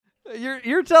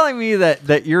You're telling me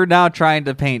that you're now trying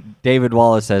to paint David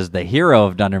Wallace as the hero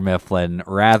of Dunder Mifflin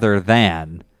rather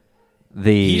than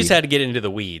the. He just had to get into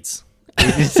the weeds.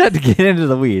 He just had to get into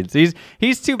the weeds.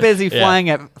 He's too busy flying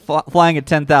at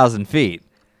 10,000 feet.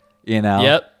 You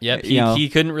know. Yep. He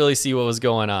couldn't really see what was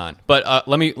going on. But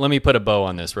let me put a bow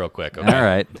on this real quick. Okay? All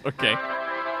right. Okay.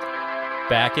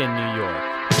 Back in New York.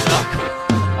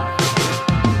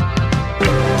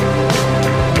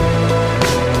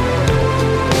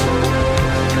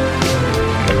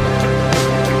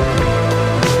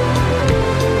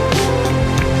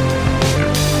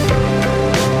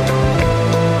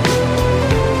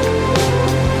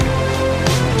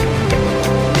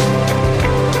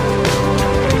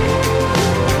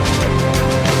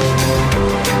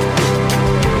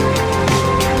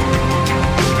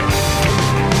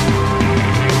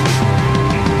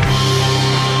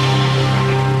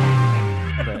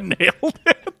 Nailed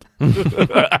it.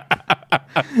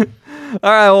 All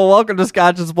right, well, welcome to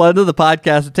Scotch and Splenda, the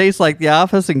podcast that tastes like The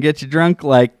Office and gets you drunk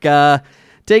like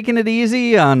taking it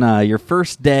easy on your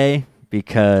first day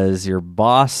because your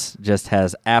boss just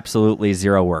has absolutely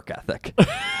zero work ethic.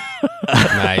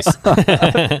 Nice.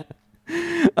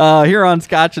 Here on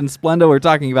Scotch and Splenda, we're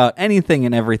talking about anything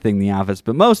and everything The Office,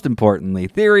 but most importantly,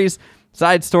 theories,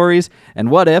 side stories,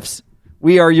 and what ifs.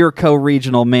 We are your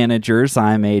co-regional managers.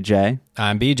 I'm AJ.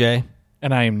 I'm BJ.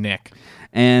 And I am Nick.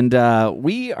 And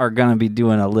we are going to be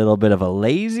doing a little bit of a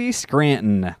Lazy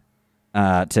Scranton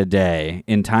today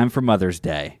in time for Mother's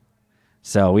Day.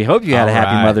 So we hope you had a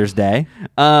happy Mother's Day.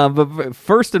 But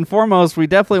first and foremost, we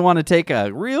definitely want to take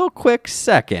a real quick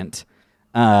second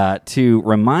to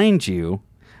remind you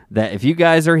that if you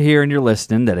guys are here and you're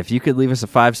listening, that if you could leave us a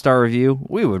 5-star review,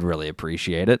 we would really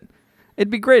appreciate it. It'd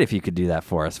be great if you could do that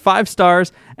for us. 5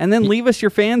 stars, and then leave us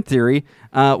your fan theory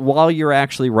while you're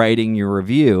actually writing your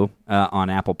review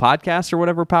on Apple Podcasts or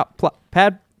whatever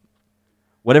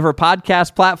whatever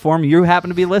podcast platform you happen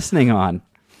to be listening on.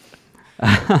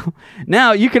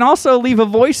 Now, you can also leave a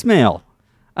voicemail.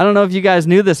 I don't know if you guys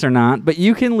knew this or not, but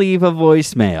you can leave a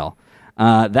voicemail.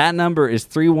 That number is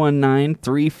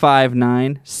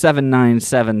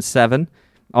 319-359-7977.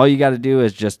 All you got to do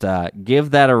is just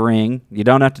give that a ring. You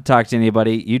don't have to talk to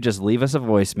anybody. You just leave us a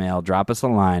voicemail, drop us a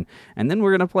line, and then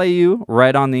we're going to play you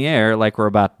right on the air like we're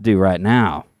about to do right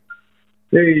now.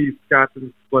 Hey, Scott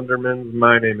and Splendermans.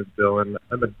 My name is Dylan.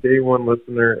 I'm a day one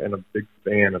listener and a big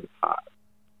fan of the pod.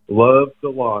 Love the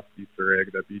Lost Easter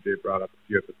egg that BJ brought up a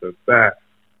few episodes back,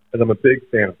 and I'm a big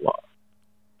fan of Lost.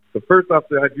 So first off,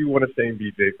 I do want to shame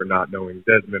BJ for not knowing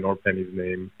Desmond or Penny's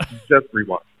name. You just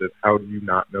rewatched this. How do you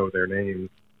not know their names?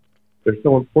 They're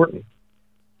so important.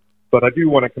 But I do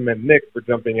want to commend Nick for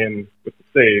jumping in with the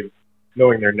save,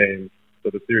 knowing their names,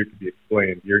 so the theory can be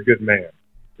explained. You're a good man.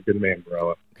 A good man,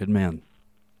 bro. Good man.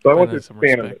 So I want to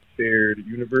expand on the shared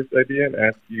universe idea and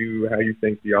ask you how you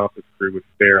think the Office crew would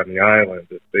fare on the island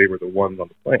if they were the ones on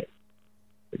the plane.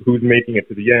 Like, who's making it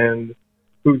to the end?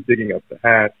 Who's digging up the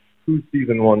hatch? Who's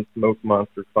season 1 smoke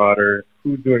monster fodder?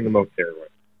 Who's doing the most heroin?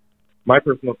 My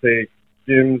personal take,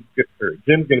 Jim's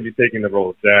going to be taking the role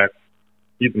of Jack.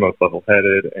 He's the most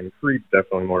level-headed, and Creed's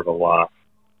definitely more of a lock.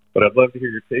 But I'd love to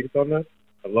hear your takes on this.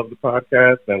 I love the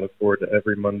podcast, and I look forward to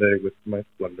every Monday with my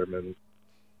Splenderman.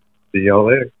 See y'all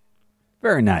later.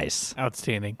 Very nice.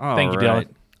 Outstanding. All Thank you, right.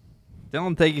 Dylan.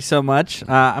 Dylan, thank you so much.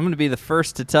 I'm going to be the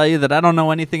first to tell you that I don't know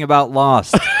anything about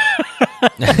Lost.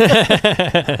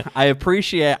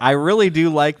 I really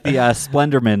do like the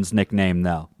Splenderman's nickname,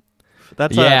 though.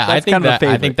 I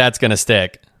think that's going to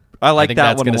stick. I like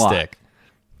that one a lot. Stick.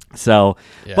 So,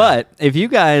 yeah. But if you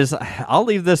guys, I'll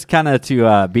leave this kind of to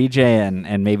BJ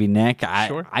and maybe Nick.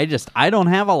 Sure. I don't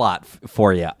have a lot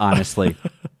for you, honestly.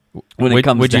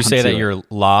 Would you say that you're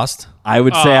lost? I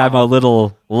would say I'm a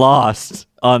little lost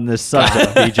on this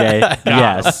subject, BJ.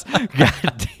 Yes.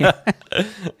 God damn.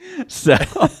 So,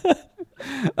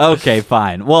 okay,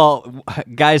 fine. Well,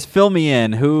 guys, fill me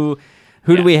in. Who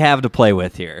do we have to play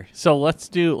with here? So let's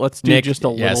do Nick, just a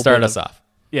little. Yeah, start us off.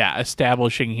 Yeah,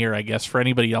 establishing here, I guess, for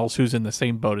anybody else who's in the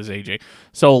same boat as AJ.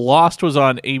 So Lost was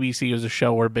on ABC. It was a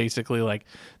show where basically like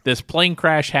this plane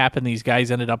crash happened. These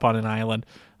guys ended up on an island,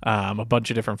 a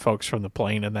bunch of different folks from the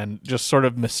plane, and then just sort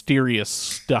of mysterious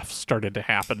stuff started to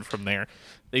happen from there.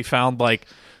 They found like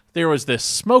there was this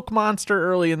smoke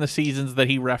monster early in the seasons that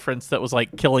he referenced that was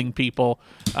like killing people.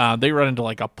 They run into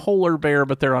like a polar bear,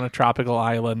 but they're on a tropical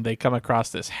island. They come across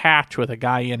this hatch with a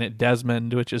guy in it,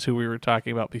 Desmond, which is who we were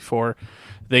talking about before.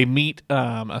 They meet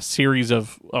a series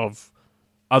of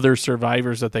other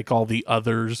survivors that they call the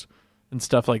Others and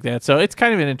stuff like that. So it's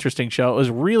kind of an interesting show. It was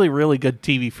really, really good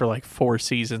TV for like 4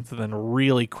 seasons and then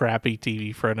really crappy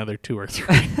TV for another 2 or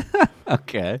 3.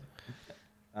 Okay.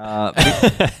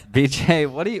 BJ,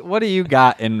 what do you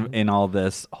got in all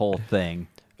this whole thing?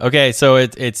 Okay, so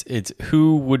it's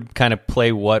who would kind of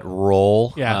play what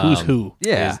role? Yeah, who's who?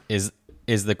 Yeah.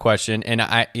 Is the question. And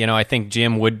I think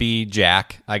Jim would be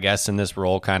Jack, I guess, in this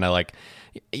role, kind of like,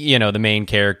 the main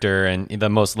character and the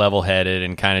most level-headed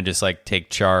and kind of just like take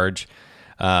charge.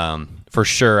 For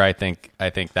sure, I think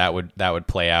that would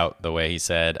play out the way he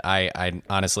said. I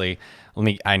honestly,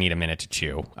 I need a minute to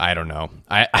chew. I don't know.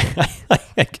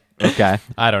 Okay.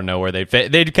 I don't know where they'd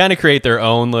fit. They'd kind of create their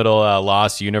own little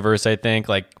lost universe, I think.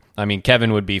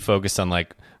 Kevin would be focused on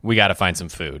we got to find some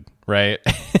food, right?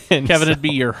 Kevin would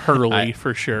be your Hurley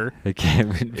for sure.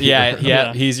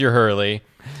 Yeah, he's your Hurley.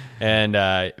 And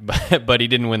but he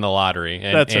didn't win the lottery,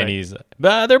 and, that's and right. He's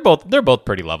they're both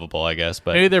pretty lovable, I guess.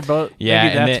 But maybe they're both. Yeah,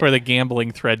 maybe that's where the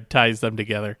gambling thread ties them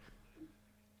together.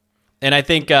 And I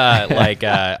think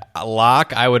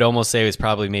Locke, I would almost say was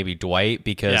probably maybe Dwight,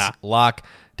 because Locke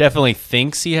definitely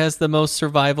thinks he has the most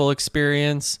survival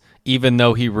experience, even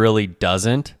though he really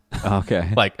doesn't.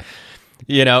 Okay.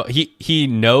 He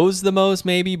knows the most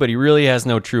maybe, but he really has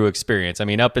no true experience. I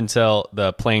mean, up until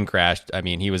the plane crashed, I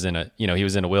mean, he was in a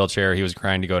wheelchair. He was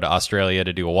trying to go to Australia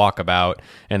to do a walkabout,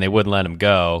 and they wouldn't let him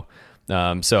go.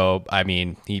 So I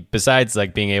mean, besides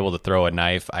being able to throw a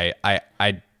knife,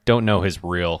 I don't know his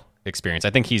real experience. I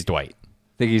think he's Dwight.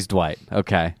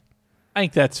 Okay. I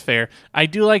think that's fair. I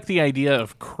do like the idea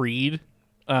of Creed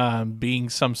being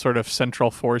some sort of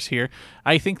central force here.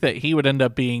 I think that he would end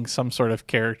up being some sort of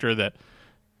character that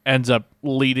ends up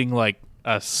leading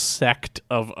a sect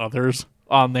of others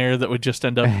on there that would just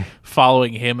end up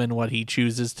following him and what he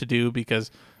chooses to do, because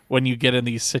when you get in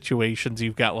these situations,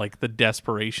 you've got the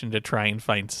desperation to try and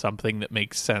find something that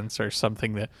makes sense or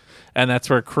something and that's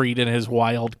where Creed and his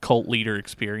wild cult leader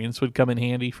experience would come in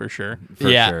handy for sure.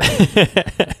 For sure.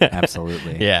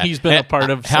 Absolutely. Yeah. He's been a part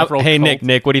of several Hey, cults.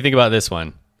 Nick, what do you think about this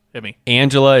one? Hit me.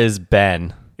 Angela is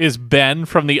Ben. Is Ben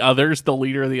from the others the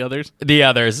leader of the others? The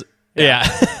others. Yeah.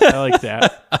 I like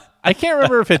that. I can't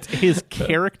remember if it's his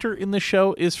character in the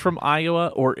show is from Iowa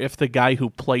or if the guy who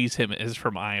plays him is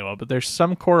from Iowa, but there's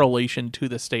some correlation to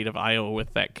the state of Iowa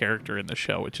with that character in the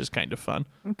show, which is kind of fun.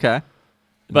 Okay.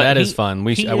 But that is fun.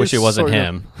 I wish it wasn't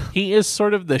him. He is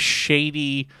sort of the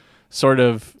shady, sort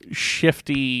of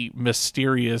shifty,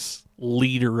 mysterious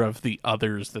leader of the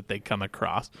others that they come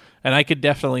across. And I could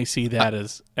definitely see that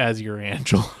as your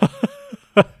Angela.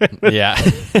 Yeah.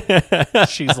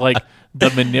 She's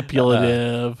the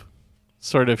manipulative,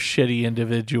 sort of shitty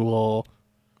individual.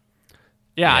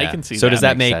 Yeah, I can see so that.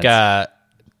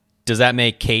 Does that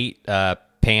make Kate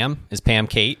Pam? Is Pam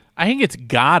Kate? I think it's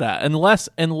gotta,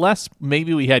 unless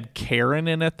maybe we had Karen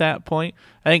in at that point.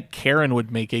 I think Karen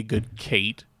would make a good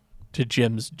Kate to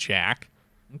Jim's Jack.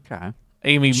 Okay.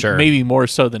 I mean, Sure. maybe more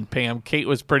so than Pam. Kate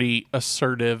was pretty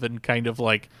assertive and kind of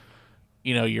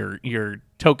your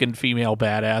token female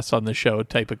badass on the show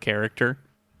type of character.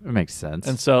 It makes sense.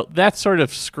 And so that sort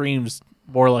of screams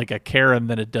more like a Karen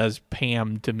than it does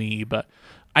Pam to me. But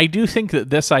I do think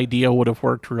that this idea would have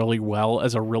worked really well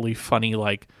as a really funny,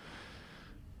 a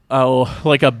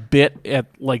bit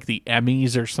at the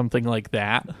Emmys or something like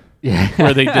that. Yeah.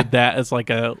 Where they did that as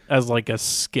a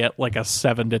skit, a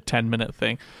 7 to 10 minute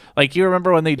thing. You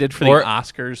remember when they did for the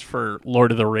Oscars for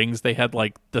Lord of the Rings, they had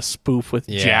the spoof with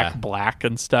Jack Black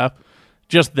and stuff.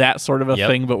 Just that sort of a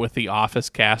thing, but with the Office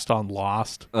cast on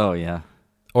Lost. Oh yeah.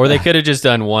 Or they could have just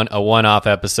done a one-off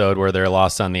episode where they're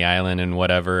lost on the island and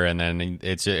whatever, and then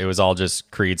it was all just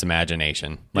Creed's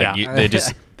imagination.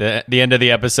 The end of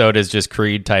the episode is just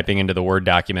Creed typing into the Word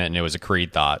document, and it was a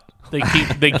Creed thought.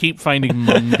 They keep finding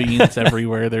mung beans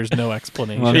everywhere. There's no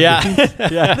explanation.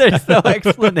 Yeah, there's no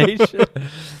explanation.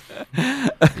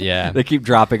 Yeah. They keep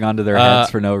dropping onto their heads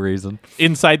for no reason.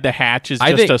 Inside the hatch is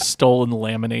just a stolen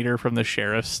laminator from the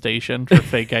sheriff's station for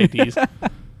fake IDs.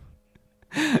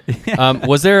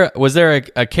 Was there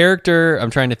a character, I'm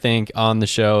trying to think, on the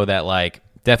show that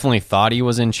definitely thought he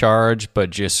was in charge but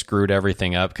just screwed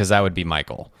everything up? Because that would be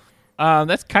Michael.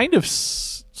 That's kind of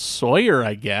Sawyer,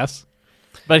 I guess.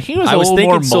 But he was I was little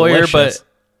thinking more Sawyer, malicious.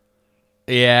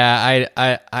 but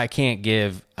yeah, I can't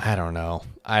give. I don't know.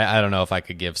 I don't know if I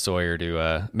could give Sawyer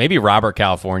to maybe Robert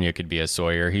California could be a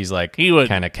Sawyer. He's he would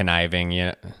kind of conniving.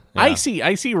 Yeah. I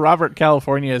see Robert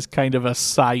California as kind of a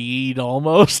Saeed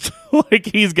almost.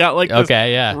 He's got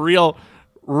this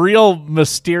real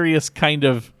mysterious kind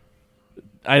of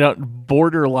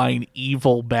borderline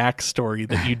evil backstory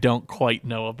that you don't quite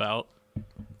know about.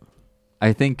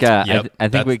 I think Yep, I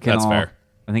think we can that's all fair.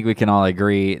 I think we can all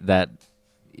agree that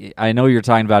I know you're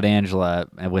talking about Angela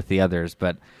with the others,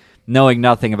 but knowing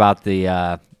nothing about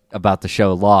the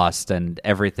show Lost and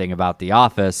everything about The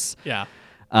Office, Yeah.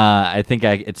 I think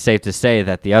it's safe to say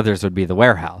that the others would be the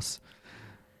warehouse.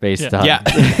 Based on Yeah.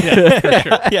 For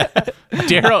sure. Yeah.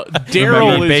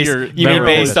 Daryl is your. You mean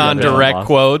based on direct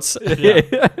quotes? Yeah.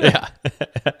 Yeah.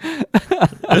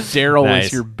 Daryl Nice.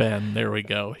 is your Ben. There we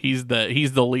go. He's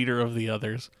the leader of the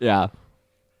others. yeah.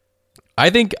 I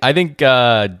think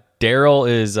Daryl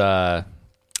is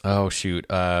oh shoot.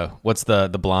 What's the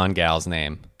blonde gal's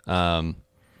name?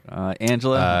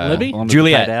 Angela, Libby? One with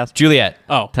the tight ass- Juliet.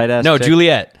 Oh, tight ass. No, chick?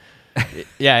 Juliet.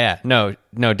 Yeah. No,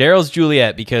 Daryl's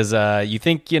Juliet because you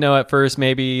think, at first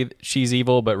maybe she's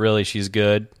evil, but really she's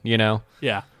good,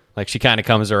 yeah. Like she kind of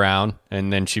comes around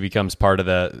and then she becomes part of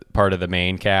the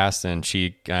main cast and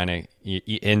she kind of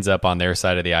ends up on their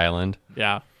side of the island.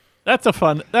 Yeah. That's a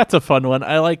fun one.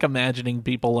 I like imagining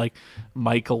people like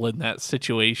Michael in that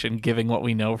situation, giving what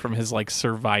we know from his like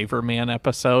Survivor Man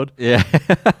episode. Yeah.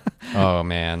 Oh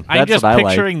man. I'm That's just what I like.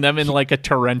 picturing them in like a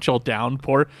torrential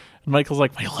downpour. And Michael's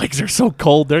like, my legs are so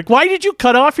cold. They're like, why did you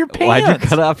cut off your pants? Why'd you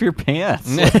cut off your pants?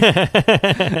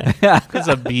 It's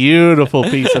a beautiful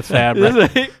piece of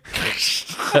fabric.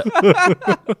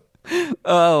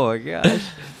 Oh my gosh.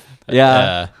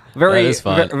 Yeah. Very that is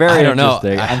fun. Very I don't know.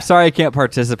 interesting. I'm sorry I can't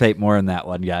participate more in that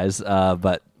one, guys.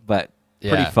 But pretty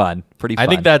Yeah. fun. Pretty fun. I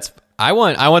think that's I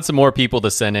want some more people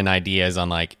to send in ideas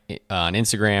on on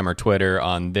Instagram or Twitter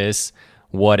on this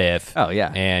what if. Oh,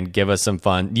 yeah. And give us some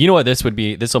fun. You know what this would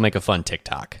be? This will make a fun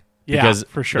TikTok. Yeah, because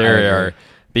for sure.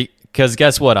 Because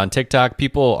guess what? On TikTok,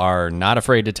 people are not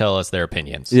afraid to tell us their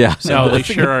opinions. Yeah. No, they That's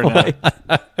a sure are good not.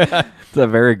 point. It's a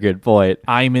very good point.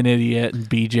 I'm an idiot, and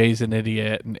BJ's an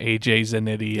idiot, and AJ's an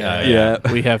idiot. Yeah.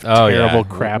 We have Oh, terrible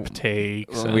yeah. crap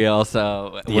takes. We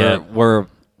also Yeah. we're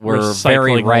Recycling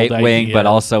very old right wing, ideas. but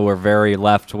also we're very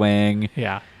left wing.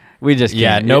 Yeah. We just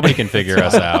Yeah, can't. nobody can figure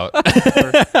us out.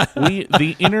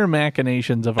 The inner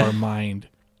machinations of our mind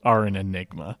are an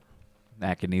enigma.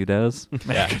 Macanudos.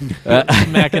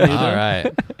 Macanudo. All right.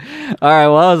 All right,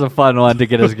 well, that was a fun one to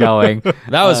get us going.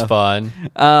 That was fun.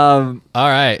 All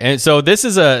right. And so this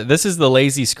is the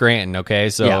Lazy Scranton, okay?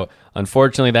 So Yeah.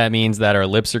 unfortunately that means that our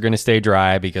lips are going to stay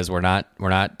dry because we're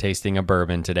not tasting a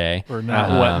bourbon today. We're not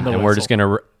wetting the and we're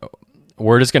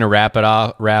just going to wrap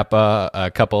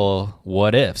a couple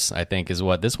what ifs, I think is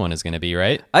what this one is going to be,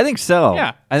 right? I think so.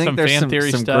 Yeah, I think some there's fan some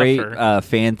theory stuff great or-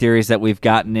 fan theories that we've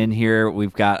gotten in here.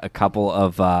 We've got a couple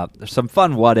of some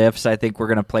fun what ifs. I think we're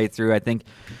gonna play through. I think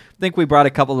we brought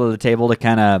a couple to the table to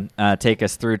kind of take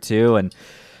us through too. And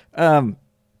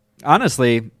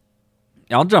honestly,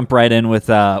 I'll jump right in with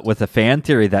a fan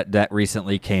theory that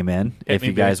recently came in. Hit If me,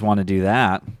 you guys babe. want to do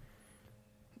that.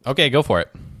 Okay, go for it.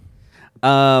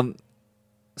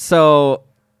 So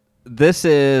this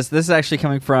is actually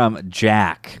coming from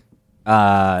Jack,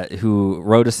 who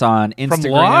wrote us on Instagram.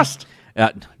 From Lost?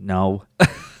 No.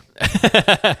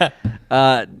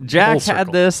 Jack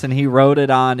had this and he wrote it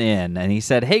on in and he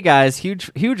said, "Hey guys,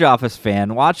 huge Office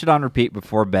fan. Watch it on repeat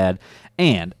before bed.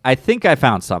 And I think I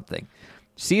found something.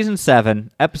 Season 7,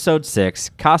 Episode 6,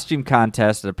 costume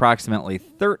contest at approximately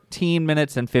 13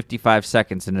 minutes and 55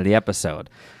 seconds into the episode.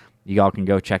 You all can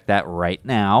go check that right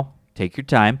now. Take your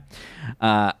time.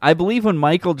 I believe when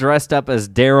Michael dressed up as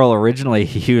Daryl originally,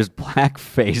 he used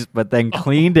blackface, but then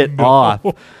cleaned it off,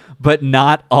 but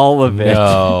not all of it.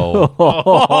 No.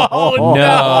 Oh,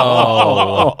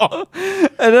 No.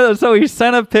 And then, so he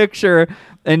sent a picture,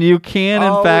 and you can,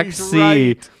 in fact, he's see.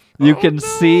 right. You can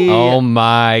see. Oh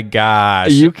my gosh.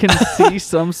 You can see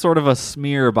some sort of a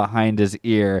smear behind his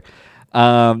ear.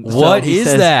 What is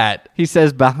that? He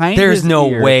says behind There's his no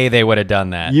ear, way they would have done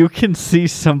that. you can see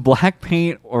some black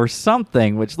paint or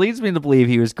something, which leads me to believe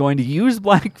he was going to use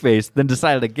blackface, then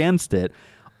decided against it,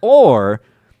 or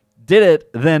did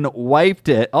it, then wiped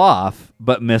it off,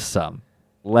 but missed some.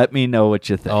 Let me know what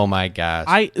you think. Oh my gosh.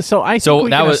 I think so we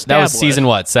that can was establish- season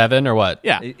what, 7 or what?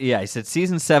 Yeah. Yeah, he said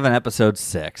season 7, episode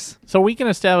 6. So we can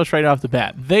establish right off the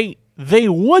bat they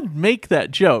would make that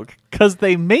joke because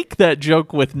they make that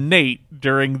joke with Nate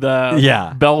during the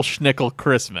Belschnickel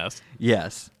Christmas.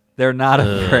 Yes, they're not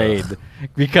afraid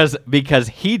because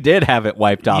he did have it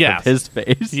wiped off Yes. of his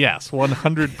face. Yes,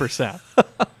 100%.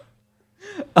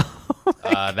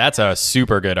 That's a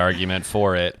super good argument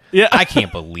for it. Yeah. I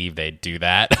can't believe they'd do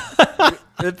that.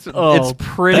 It's Oh,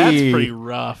 pretty. That's pretty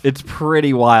rough. It's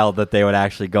pretty wild that they would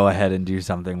actually go ahead and do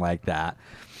something like that.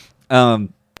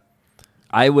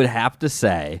 I would have to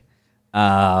say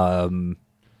that.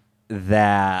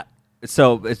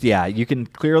 So yeah, you can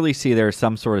clearly see there's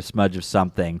some sort of smudge of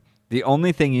something. The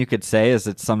only thing you could say is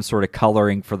it's some sort of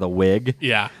coloring for the wig.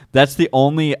 Yeah. That's the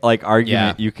only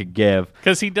argument you could give.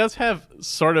 Because he does have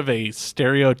sort of a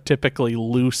stereotypically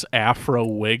loose afro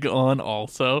wig on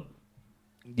also.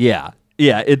 Yeah.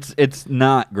 Yeah, it's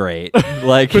not great.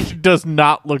 Like, Which does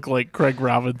not look like Craig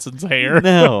Robinson's hair.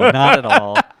 no, not at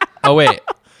all. Oh wait.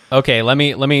 Okay, let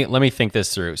me think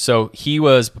this through. So he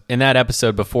was in that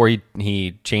episode before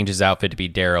he changed his outfit to be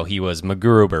Daryl. He was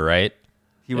MacGruber, right?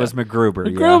 He was MacGruber.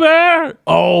 Yeah. Gruber!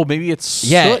 Oh, maybe it's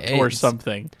soot or it's-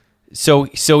 something. So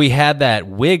he had that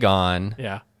wig on.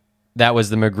 Yeah. That was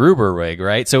the MacGruber wig,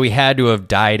 right? So he had to have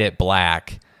dyed it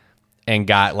black and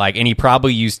and he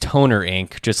probably used toner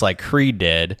ink just like Creed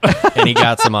did, and he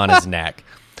got some on his neck.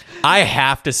 I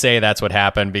have to say that's what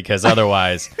happened because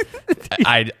otherwise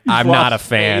I'm not a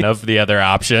fan of the other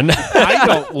option. I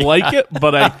don't like it,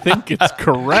 but I think it's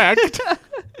correct.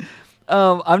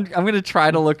 I'm gonna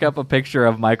try to look up a picture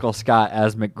of Michael Scott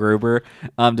as MacGruber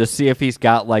to see if he's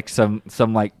got like some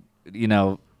like, you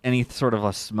know, any sort of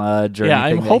a smudge or Yeah,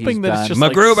 I'm anything hoping that he's it's just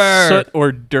done. MacGruber! like soot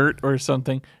or dirt or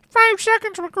something. 5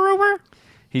 seconds, MacGruber.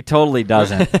 He totally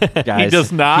doesn't, guys. He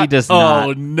does not? He does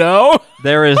Oh, not. no.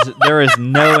 There is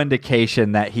no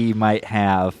indication that he might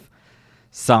have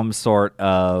some sort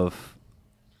of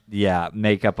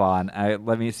makeup on.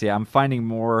 Let me see. I'm finding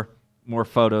more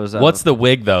photos of. What's the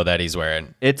wig though that he's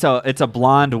wearing? It's a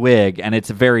blonde wig, and it's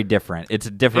very different. It's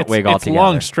a different wig It's altogether.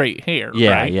 long, straight hair,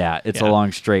 Yeah, right? yeah. It's a Yeah.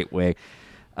 long straight wig.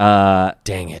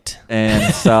 Dang it.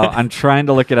 And so I'm trying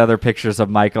to look at other pictures of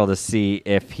Michael to see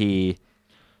if he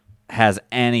has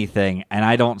anything, and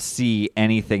I don't see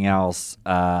anything else.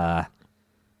 Oh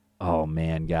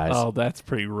man, guys. Oh, that's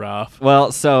pretty rough.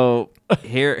 Well, so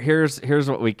here's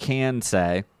what we can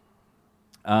say.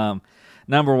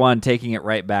 Number one, taking it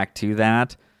right back to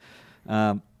that.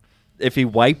 If he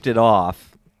wiped it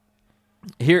off,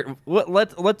 here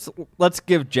let's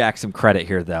give Jack some credit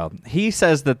here, though. He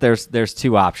says that there's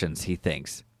two options. He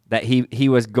thinks that he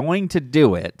was going to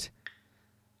do it,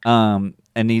 and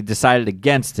he decided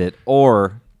against it,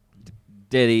 or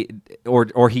did he,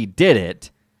 or he did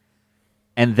it,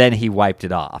 and then he wiped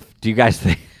it off. Do you guys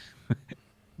think?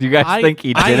 Do you guys think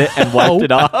he did it and wiped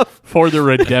it off for the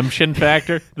redemption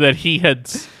factor that he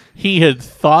had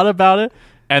thought about it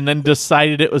and then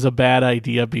decided it was a bad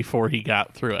idea before he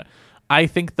got through it? I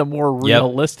think the more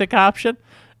realistic option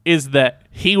is that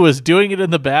he was doing it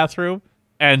in the bathroom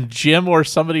and Jim or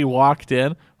somebody walked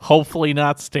in, hopefully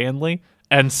not Stanley,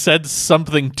 and said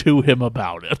something to him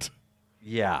about it.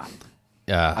 Yeah.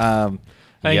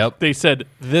 Yep. They said,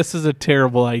 "This is a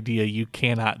terrible idea. You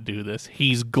cannot do this.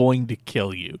 He's going to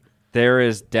kill you." There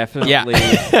is definitely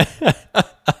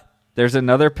there's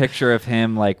another picture of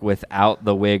him like without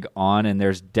the wig on, and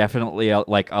there's definitely a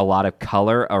lot of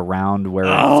color around where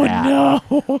it's at.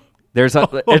 No. There's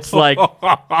it's like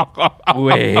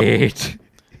wait.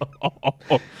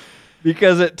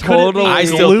 Because it totally Could I it be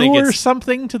still glue think or it's-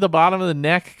 something to the bottom of the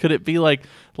neck? Could it be like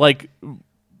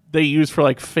they use for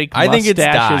like fake I think mustaches it's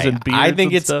dye. and beards? I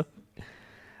think and it's- stuff?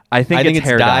 I think it's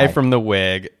hair dye dye from the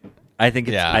wig. I think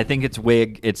it's Yeah. I think it's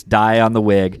wig. It's dye on the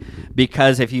wig,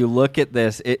 because if you look at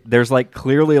this, there's like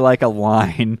clearly like a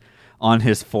line on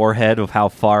his forehead of how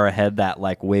far ahead that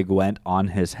like wig went on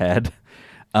his head,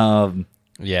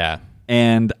 Yeah.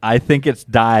 and I think it's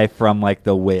dye from like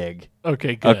the wig.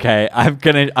 Okay, good. Okay, I'm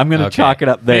gonna Okay. chalk it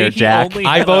up there, Maybe Jack. only-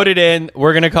 I voted in.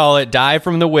 We're gonna call it "Die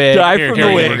from the Wig." Dye Here, from here,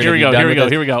 the here, wig. Here, We're we gonna go. be done Here we with go.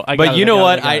 this. Here we go. I But got it, you I know got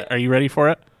what? it, I got it. Are you ready for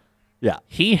it? Yeah,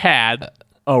 He had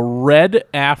a red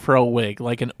afro wig,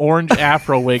 like an orange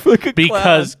afro wig, Like a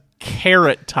because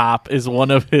Carrot Top is one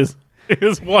of his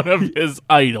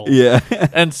idols. yeah.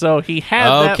 And so he had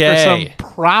that for Okay. some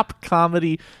prop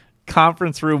comedy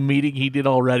conference room meeting he did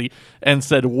already, and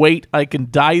said, "Wait, I can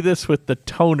dye this with the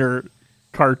toner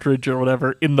cartridge or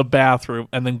whatever in the bathroom,"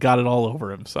 and then got it all over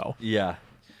himself. Yeah.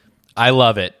 I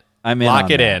love it. I'm in Lock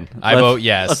on it that. in. I Let's- vote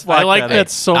yes. let's lock I like that that in.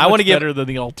 so I much wanna give- better than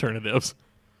the alternatives.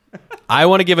 I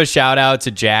want to give a shout out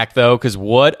to Jack though, because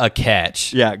what a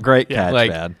catch! Yeah, great catch, like-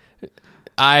 man.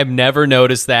 I've never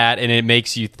noticed that, and it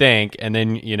makes you think. And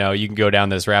then you can go down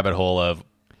this rabbit hole of,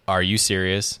 are you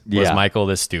serious? Was Yeah. Michael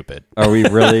this stupid? Are we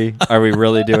really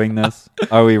doing this?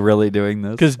 Are we really doing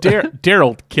this? Because Daryl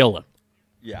would kill him.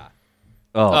 yeah.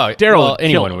 Oh, Daryl well, would kill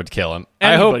anyone him. would kill him.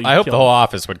 Anybody I hope kill the whole him.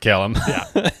 office would kill him.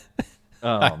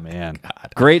 Oh man.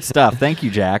 Great stuff. Thank you,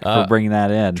 Jack, for bringing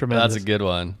that in. Tremendous. That's a good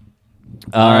one.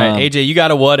 All right, AJ, you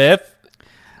got a what if?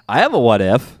 I have a what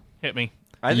if. Hit me.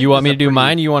 I think You want this me is to a do pretty-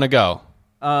 mine? You want to go?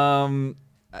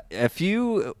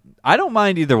 I don't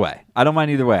mind either way.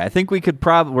 I think we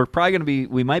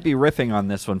might be riffing on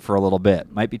this one for a little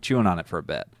bit. Might be chewing on it for a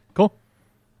bit. Cool.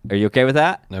 Are you okay with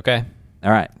that? Okay.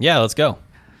 All right. Yeah, let's go.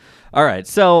 All right.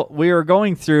 So we were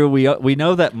going through. We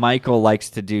know that Michael likes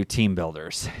to do team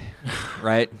builders,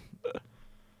 right?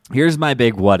 Here's my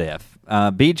big what if.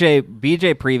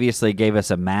 BJ previously gave us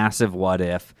a massive what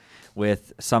if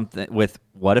with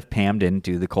what if Pam didn't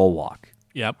do the coal walk.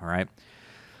 Yep. All right.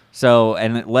 So,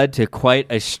 and it led to quite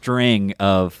a string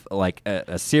of like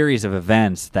a series of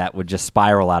events that would just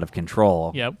spiral out of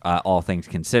control. Yep. All things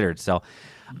considered. So,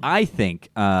 I think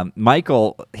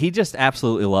Michael, he just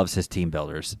absolutely loves his team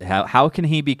builders. How can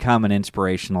he become an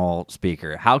inspirational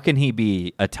speaker? How can he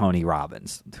be a Tony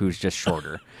Robbins who's just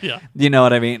shorter? Yeah. You know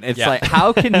what I mean? It's like,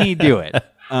 how can he do it?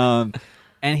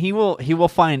 And he will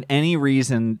find any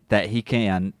reason that he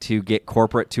can to get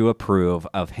corporate to approve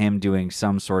of him doing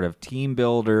some sort of team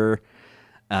builder,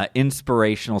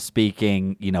 inspirational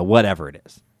speaking, whatever it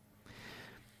is.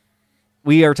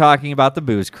 We are talking about the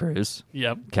booze cruise.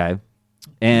 Yep. Okay.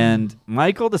 And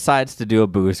Michael decides to do a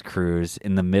booze cruise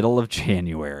in the middle of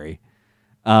January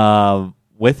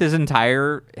with his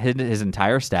entire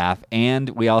staff. And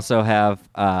we also have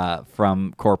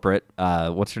from corporate,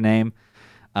 what's her name?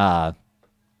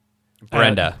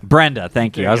 Brenda. Brenda,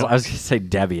 thank you. I was going to say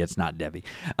Debbie. It's not Debbie.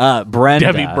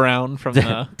 Brenda. Debbie Brown from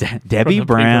the Debbie from the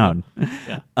Brown.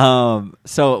 Yeah.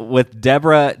 So with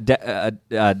Deborah,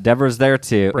 Deborah's there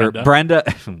too. Brenda.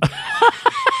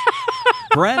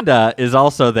 Brenda is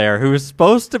also there, who is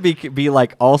supposed to be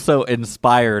like also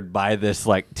inspired by this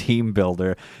like team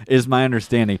builder, is my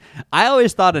understanding. I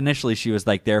always thought initially she was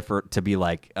like there to be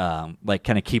like kind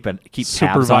of keep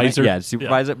tabs on it. Yeah,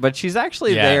 supervisor. Yeah. But she's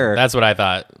actually there. That's what I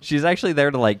thought. She's actually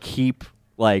there to like keep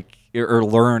like or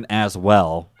learn as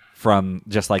well from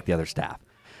just like the other staff.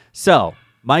 So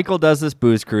Michael does this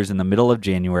booze cruise in the middle of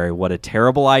January. What a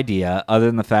terrible idea, other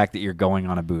than the fact that you're going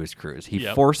on a booze cruise. He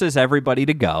forces everybody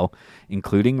to go,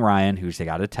 including Ryan, who's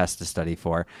got a test to study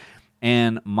for.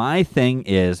 And my thing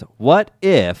is, what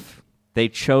if they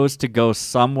chose to go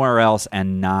somewhere else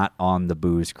and not on the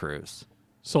booze cruise?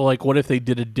 So, like, what if they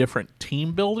did a different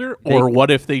team builder, or what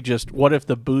if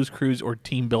the booze cruise or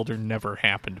team builder never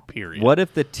happened? Period. What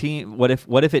if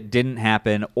it didn't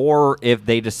happen, or if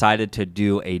they decided to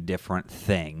do a different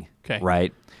thing? Okay.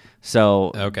 Right.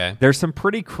 So, okay, there's some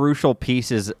pretty crucial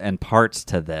pieces and parts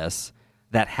to this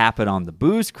that happen on the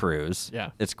booze cruise.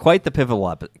 Yeah. It's quite the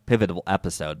pivotal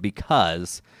episode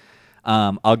because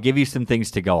I'll give you some things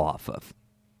to go off of.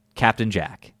 Captain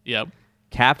Jack. Yep.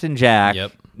 Captain Jack.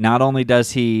 Yep. Not only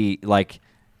does he like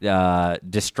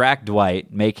distract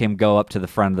Dwight, make him go up to the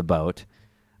front of the boat,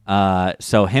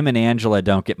 so him and Angela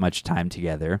don't get much time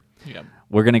together. Yep.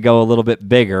 We're gonna go a little bit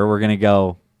bigger. We're gonna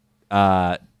go.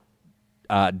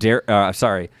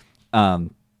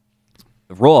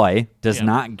 Roy does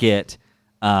not get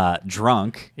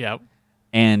drunk. Yep.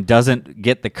 And doesn't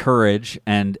get the courage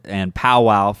and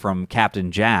powwow from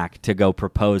Captain Jack to go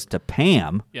propose to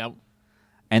Pam. Yep.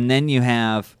 And then you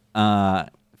have.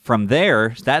 From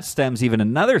there, that stems even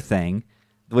another thing,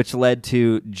 which led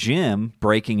to Jim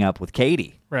breaking up with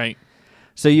Katie. Right.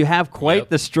 So you have quite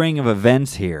the string of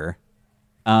events here.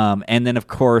 And then, of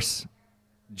course,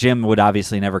 Jim would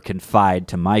obviously never confide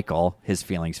to Michael his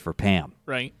feelings for Pam.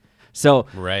 Right. So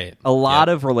right. A lot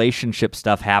of relationship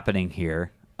stuff happening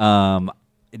here. Do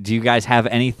you guys have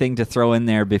anything to throw in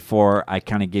there before I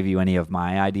kind of give you any of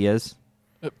my ideas?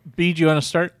 B, do you want to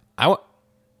start?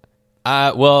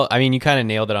 Well, I mean, you kind of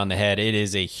nailed it on the head. It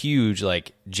is a huge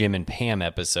like Jim and Pam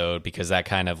episode because that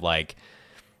kind of like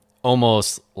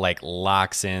almost like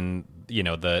locks in,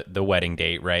 the wedding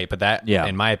date, right? But that,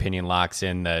 in my opinion, locks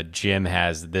in the Jim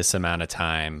has this amount of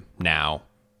time now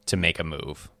to make a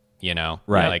move,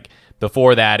 Right. Like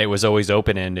before that, it was always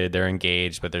open-ended. They're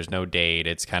engaged, but there's no date.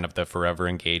 It's kind of the forever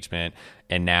engagement.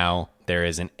 And now there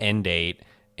is an end date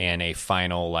and a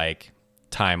final like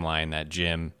timeline that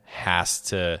Jim has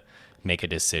to make a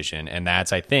decision. And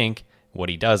that's, I think, what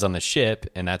he does on the ship.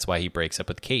 And that's why he breaks up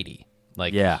with Katie.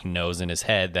 Like he knows in his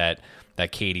head that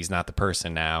Katie's not the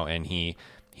person now. And he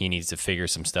needs to figure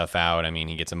some stuff out. I mean,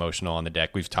 he gets emotional on the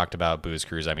deck. We've talked about booze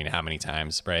cruise. I mean, how many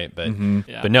times, right? But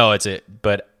but no,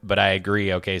 but I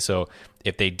agree. Okay. So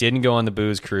if they didn't go on the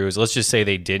booze cruise, let's just say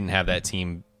they didn't have that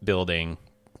team building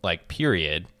like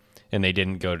period, and they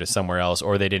didn't go to somewhere else,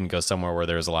 or they didn't go somewhere where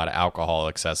there's a lot of alcohol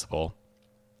accessible.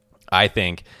 I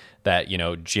think that,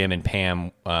 Jim and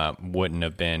Pam wouldn't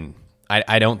have been,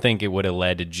 I don't think it would have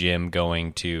led to Jim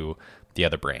going to the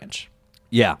other branch.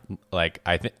 Yeah. Like,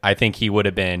 I think he would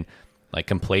have been like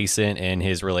complacent in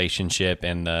his relationship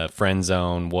and the friend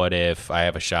zone. What if I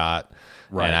have a shot?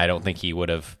 Right. And I don't think he would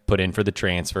have put in for the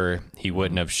transfer. He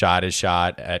wouldn't have shot his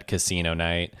shot at casino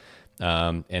night.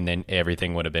 And then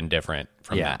everything would have been different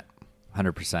from that.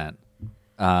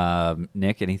 100%.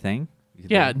 Nick, anything?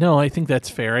 Yeah, no, I think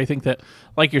that's fair. I think that,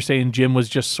 like you're saying, Jim was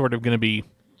just sort of going to be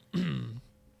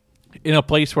in a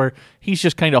place where he's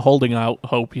just kind of holding out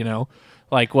hope,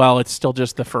 like, well, it's still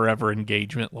just the forever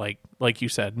engagement. Like you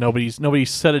said, nobody's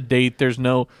set a date. There's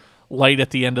no light at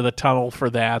the end of the tunnel for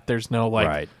that. There's no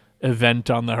event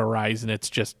on the horizon. It's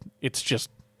just,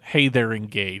 hey, they're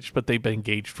engaged, but they've been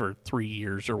engaged for 3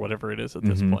 years or whatever it is at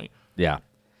this point. Yeah.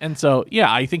 And so,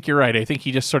 yeah, I think you're right. I think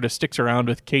he just sort of sticks around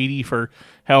with Katie for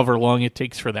however long it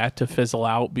takes for that to fizzle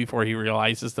out before he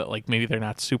realizes that, like, maybe they're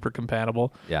not super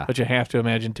compatible. Yeah. But you have to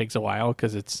imagine takes a while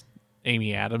because it's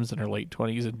Amy Adams in her late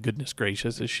 20s, and goodness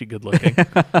gracious, is she good looking.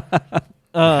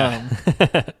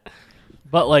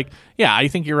 But, like, yeah, I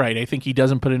think you're right. I think he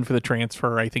doesn't put in for the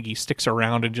transfer. I think he sticks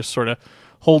around and just sort of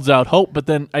holds out hope. But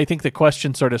then I think the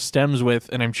question sort of stems with,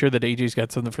 and I'm sure that AJ's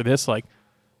got something for this, like,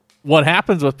 what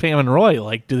happens with Pam and Roy?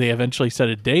 Like, do they eventually set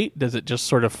a date? Does it just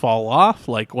sort of fall off?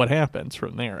 Like, what happens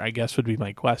from there, I guess, would be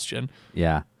my question.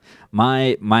 Yeah.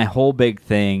 My whole big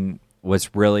thing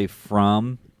was really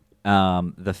from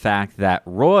the fact that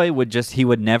Roy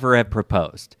would never have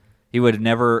proposed. He would have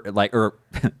never,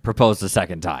 proposed a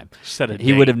second time. Set a date.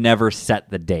 He would have never set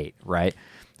the date, right?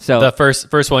 So The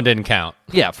first one didn't count.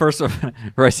 yeah,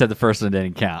 Roy said the first one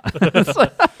didn't count.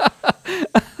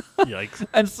 Yikes.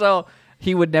 And so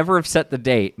he would never have set the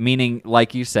date, meaning,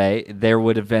 like you say, there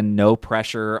would have been no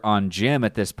pressure on Jim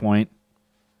at this point,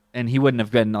 and he wouldn't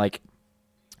have been, like,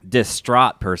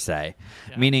 distraught per se,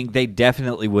 meaning they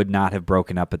definitely would not have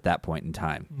broken up at that point in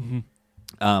time.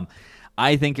 Mm-hmm.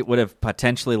 I think it would have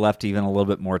potentially left even a little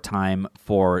bit more time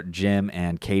for Jim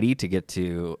and Katie to get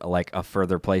to, like, a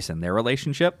further place in their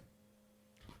relationship.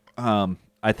 I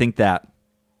think that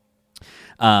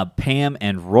Pam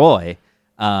and Roy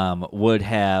would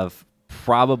have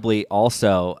probably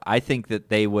also, I think that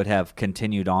they would have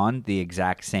continued on the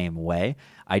exact same way.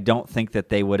 I don't think that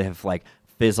they would have, like,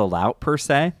 fizzled out per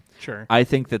se. Sure. I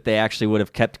think that they actually would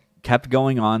have kept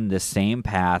going on the same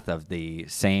path of the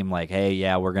same, like, hey,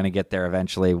 yeah, we're going to get there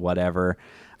eventually, whatever.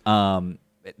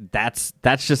 That's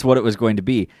just what it was going to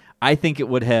be. I think it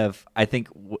would have,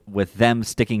 with them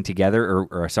sticking together,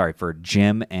 for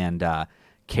Jim and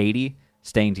Katie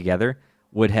staying together,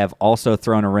 would have also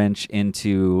thrown a wrench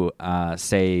into,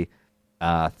 threat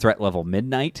level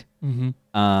midnight.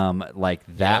 Mm-hmm. Like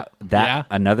that,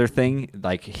 another thing,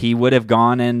 like, he would have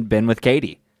gone and been with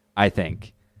Katie, I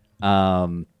think.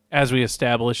 As we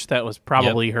established, that was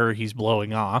probably her he's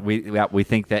blowing off. We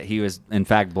think that he was, in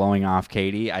fact, blowing off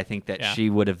Katie. I think that she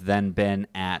would have then been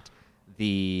at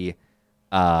the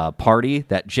party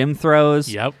that Jim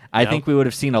throws. I think we would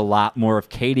have seen a lot more of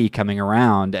Katie coming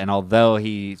around, and although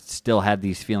he still had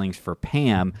these feelings for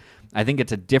Pam, I think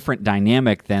it's a different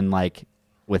dynamic than, like,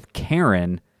 with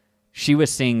Karen. She was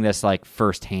seeing this, like,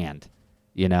 firsthand,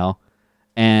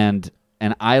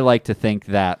 and I like to think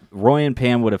that Roy and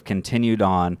Pam would have continued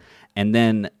on, and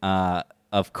then,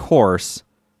 of course,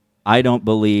 I don't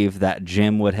believe that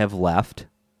Jim would have left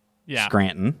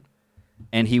Scranton,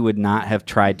 and he would not have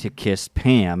tried to kiss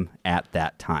Pam at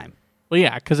that time. Well,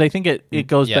 yeah, because I think it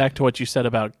goes back to what you said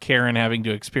about Karen having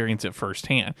to experience it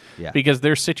firsthand. Yeah. Because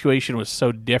their situation was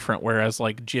so different, whereas,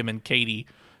 like, Jim and Katie,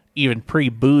 even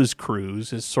pre-booze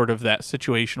cruise, is sort of that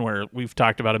situation where we've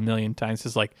talked about a million times,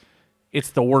 is like,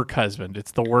 it's the work husband,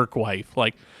 it's the work wife.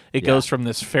 Like, it goes from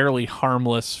this fairly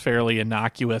harmless, fairly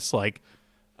innocuous, like,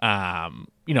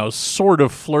 sort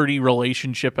of flirty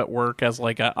relationship at work as,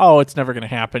 like, it's never going to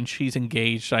happen. She's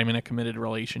engaged. I'm in a committed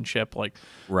relationship. Like,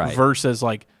 versus,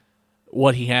 like,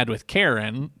 what he had with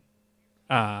Karen,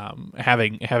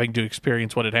 having to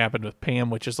experience what had happened with Pam,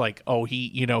 which is like,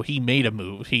 he made a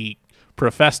move. He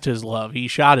professed his love. He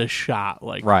shot his shot.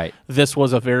 Like, this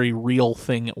was a very real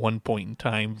thing at one point in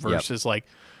time versus like,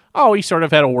 he sort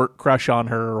of had a work crush on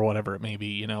her or whatever it may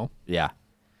be, Yeah.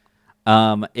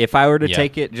 If I were to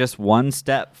take it just one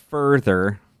step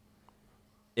further,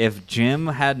 if Jim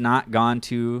had not gone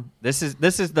to this is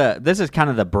kind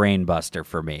of the brain buster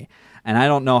for me, and I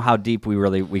don't know how deep we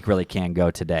really can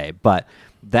go today, but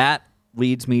that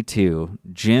leads me to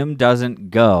Jim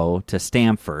doesn't go to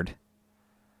Stanford,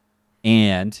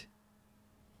 and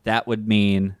that would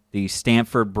mean the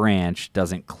Stanford branch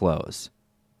doesn't close.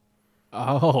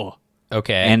 Oh,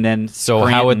 okay. And then so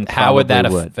how would that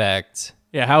affect?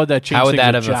 Yeah, how would that change? How would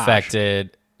that have Josh?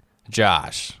 affected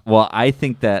Josh? Well, I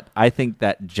think that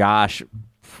Josh,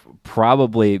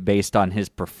 probably based on his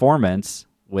performance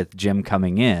with Jim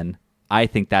coming in, I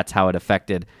think that's how it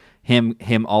affected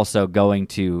him also going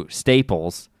to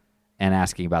Staples and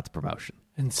asking about the promotion.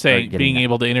 And being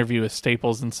able to interview with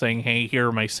Staples and saying, hey, here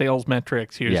are my sales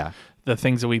metrics. Here's the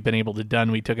things that we've been able to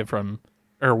done. We took it from,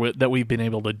 that we've been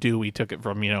able to do. We took it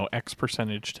from, X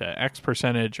percentage to X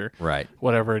percentage or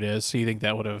whatever it is. So you think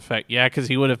that would have affected? Yeah, because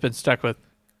he would have been stuck with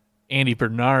Andy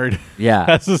Bernard Yeah.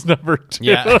 has his number 2.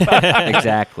 Yeah.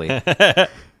 Exactly. Yeah.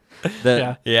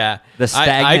 The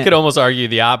stagnant. I could almost argue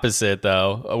the opposite,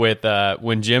 though, with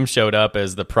when Jim showed up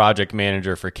as the project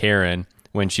manager for Karen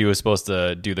when she was supposed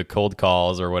to do the cold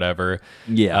calls or whatever.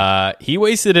 Yeah. He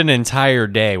wasted an entire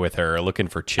day with her looking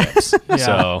for chips.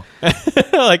 So,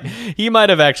 like, he might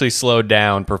have actually slowed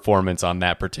down performance on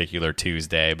that particular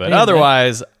Tuesday, but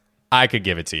otherwise, I could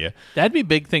give it to you. That'd be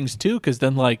big things, too, because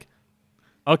then, like,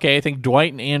 okay, I think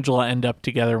Dwight and Angela end up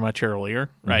together much earlier,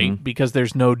 right? Because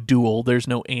there's no duel, there's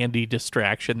no Andy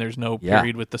distraction, there's no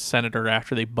period with the senator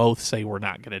after they both say we're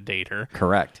not going to date her.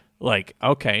 Correct. Like,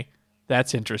 okay,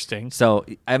 that's interesting. So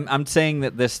I'm saying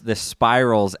that this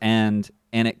spirals and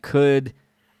it could.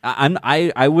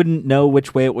 I wouldn't know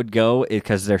which way it would go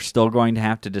because they're still going to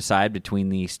have to decide between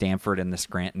the Stanford and the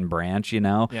Scranton branch.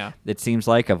 Yeah. It seems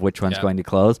like of which one's going to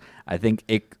close. I think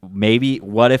it maybe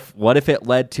what if it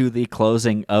led to the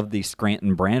closing of the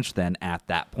Scranton branch then at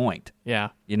that point. Yeah.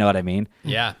 You know what I mean?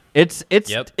 Yeah. It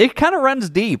kind of runs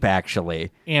deep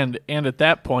actually. And at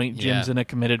that point, Jim's in a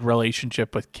committed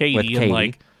relationship with Katie. And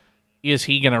like, is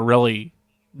he going to really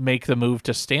make the move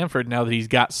to Stanford now that he's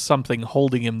got something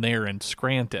holding him there in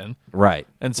Scranton? Right.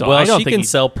 And so well, I don't she think can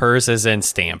sell purses in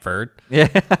Stanford.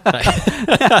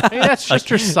 I mean, that's just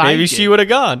her side. Maybe she would have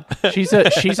gone. She's a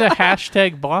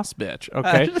hashtag boss bitch.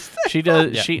 Okay, she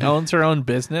does. Yeah. She owns her own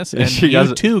business, and She you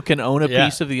doesn't- too can own a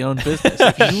piece of the own business.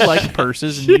 If you like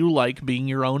purses and you like being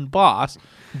your own boss,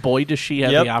 boy, does she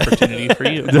have the opportunity for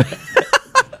you.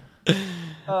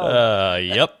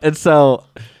 Yep. And so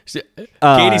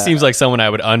Katie seems like someone I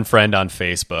would unfriend on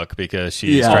Facebook because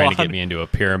she's trying to get me into a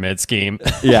pyramid scheme.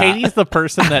 yeah. Katie's the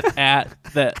person that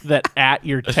at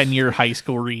your 10-year high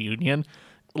school reunion,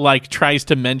 like, tries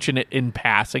to mention it in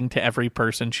passing to every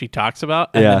person she talks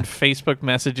about, and then Facebook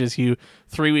messages you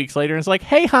 3 weeks later and it's like,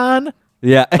 "Hey, hon."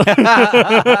 Yeah.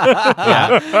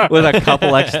 With a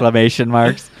couple exclamation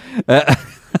marks.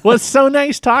 Was so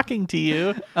nice talking to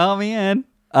you. Oh man.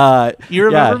 You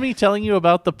remember me telling you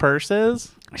about the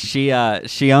purses? She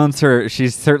owns her. She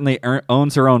certainly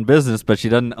owns her own business, but she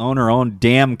doesn't own her own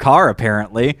damn car.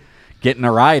 Apparently, getting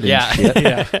a ride and shit.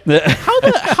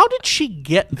 How did she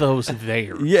get those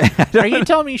there? Yeah. Are you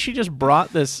telling me she just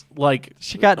brought this like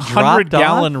She got dropped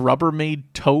 100-gallon Rubbermaid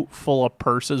tote full of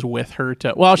purses with her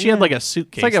to? Well, she had like a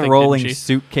suitcase. It's like a thing, rolling didn't she?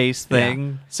 suitcase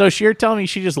thing. Yeah. So you're telling me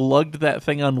she just lugged that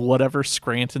thing on whatever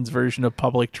Scranton's version of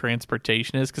public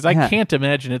transportation is? Because I can't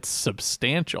imagine it's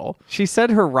substantial. She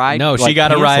said her ride. No, she like,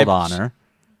 got a ride canceled on her.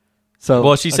 So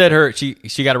well, she said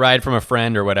she got a ride from a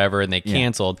friend or whatever, and they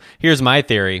canceled. Here's my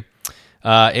theory.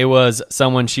 It was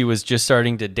someone she was just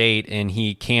starting to date, and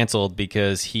he canceled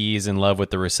because he's in love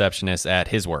with the receptionist at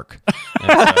his work.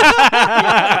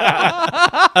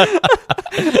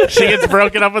 She gets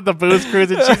broken up with the booze cruise,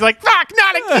 and she's like, "Fuck,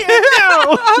 not again!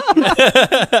 No,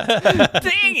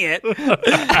 dang it!"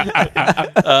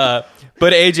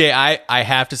 But AJ, I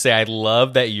have to say, I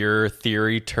love that your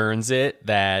theory turns it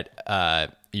that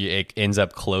it ends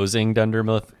up closing Dunder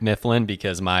Mifflin,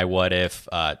 because my what if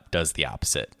does the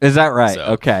opposite. is that right? So-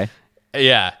 Okay.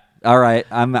 Yeah. All right.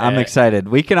 I'm excited.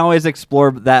 We can always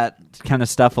explore that kind of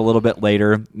stuff a little bit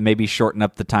later. Maybe shorten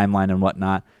up the timeline and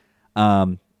whatnot.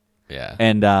 Yeah.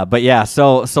 And but yeah.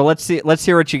 So let's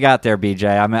hear what you got there,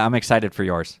 BJ. I'm excited for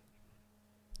yours.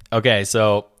 Okay,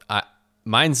 so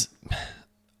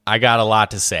I got a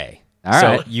lot to say. All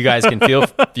right. So you guys can feel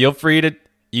free to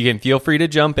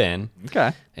jump in.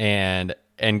 Okay. And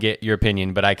get your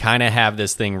opinion, but I kind of have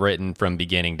this thing written from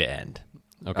beginning to end.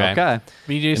 Okay. Okay.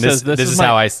 BJ And says this is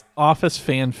how my I Office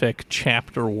fanfic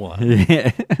chapter 1.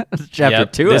 Chapter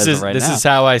Yep, 2 this is right this now. is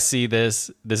how I see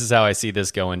this. This is how I see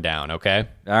this going down. Okay.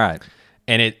 All right.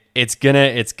 And it's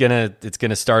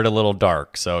gonna start a little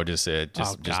dark. So just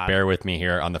God. bear with me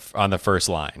here on the first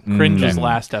line. Cringe's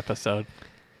last episode.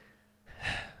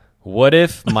 What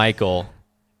if Michael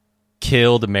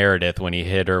killed Meredith when he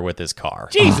hit her with his car?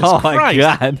 Jesus Oh Christ! my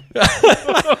god.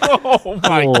 Oh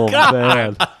my God!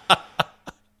 Man.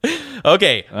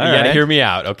 Okay, you gotta right. hear me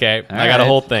out. Okay, I got a right.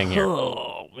 whole thing here.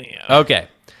 Oh man! Okay,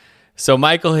 so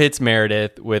Michael hits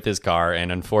Meredith with his car,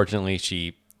 and unfortunately,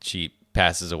 she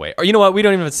passes away. Or you know what? We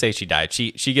don't even have to say she died.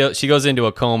 She goes into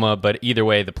a coma. But either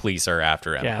way, the police are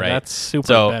after him. Yeah, right? that's super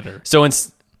better.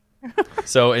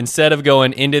 So instead of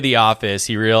going into the office,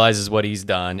 he realizes what he's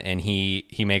done, and he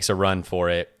makes a run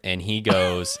for it, and he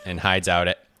goes and hides out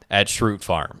at Schrute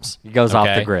Farms. He goes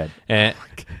off the grid. And,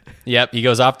 yep, he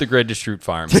goes off the grid to Schrute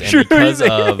Farms. And because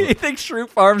of You think Schrute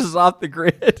Farms is off the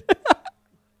grid?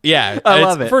 Yeah, I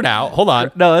love it. For now. Hold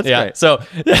on. No, that's great.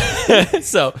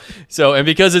 So, and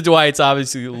because of Dwight's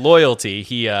obviously loyalty,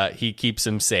 he keeps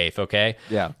him safe. Okay.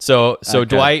 Yeah. So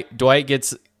Okay.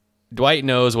 Dwight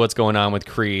knows what's going on with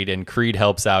Creed, and Creed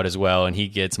helps out as well, and he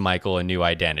gets Michael a new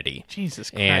identity. Jesus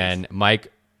Christ. And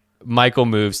Michael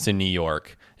moves to New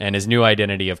York, and his new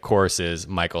identity, of course, is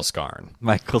Michael Scarn.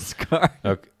 Michael Scar.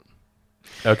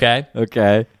 Okay.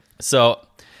 Okay.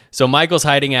 So Michael's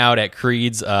hiding out at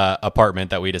Creed's apartment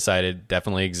that we decided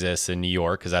definitely exists in New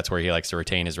York, because that's where he likes to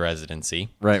retain his residency.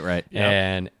 Right.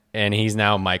 And he's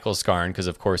now Michael Scarn, because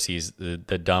of course he's the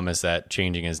dumbest at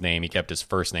changing his name. He kept his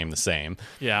first name the same.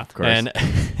 Yeah, Of course.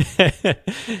 And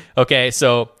okay,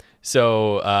 so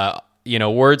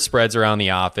word spreads around the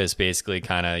office, basically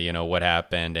kind of, what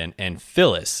happened. And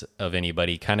Phyllis, of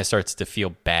anybody, kind of starts to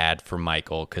feel bad for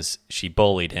Michael because she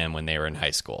bullied him when they were in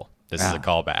high school. This is a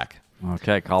callback.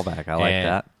 Okay, callback. I like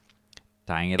that.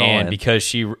 Tying it all in. And because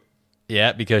she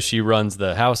runs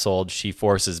the household, she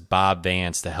forces Bob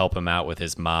Vance to help him out with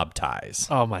his mob ties.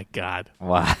 Oh my God.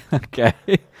 Wow. Okay.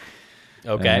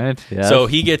 Okay. Right, yes. So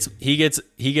he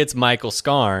gets Michael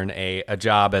Scarn a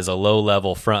job as a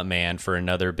low-level front man for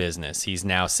another business. He's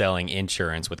now selling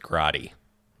insurance with Grotti.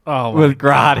 Oh, With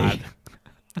Grotti.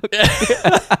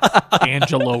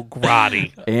 Angelo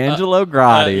Grotti. Angelo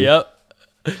Grotti. Yep.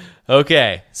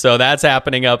 Okay, so that's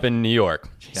happening up in New York.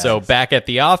 Yes. So back at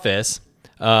the office,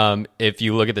 if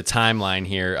you look at the timeline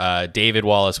here, David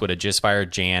Wallace would have just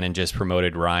fired Jan and just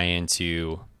promoted Ryan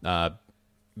to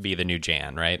be the new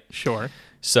Jan, right? Sure.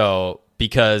 So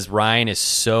because Ryan is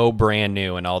so brand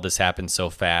new and all this happened so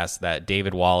fast, that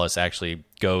David Wallace actually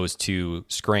goes to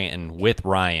Scranton with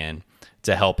Ryan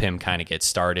to help him kind of get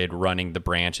started running the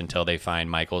branch until they find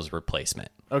Michael's replacement.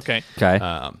 Okay.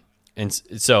 Okay. And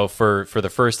so for the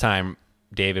first time,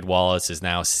 David Wallace is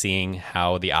now seeing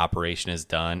how the operation is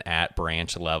done at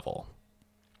branch level.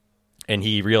 And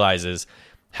he realizes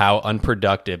how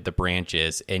unproductive the branch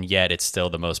is, and yet it's still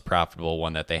the most profitable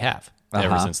one that they have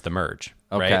ever since the merge.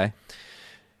 Okay. Right?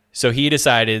 So he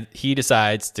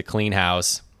decides to clean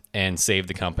house and save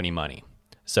the company money.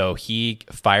 So he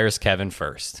fires Kevin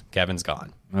first. Kevin's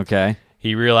gone. Okay.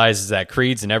 He realizes that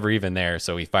Creed's never even there,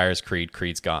 so he fires Creed.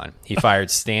 Creed's gone. He fired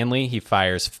Stanley. He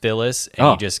fires Phyllis, and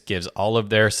he just gives all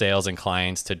of their sales and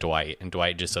clients to Dwight, and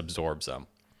Dwight just absorbs them.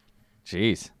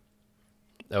 Jeez.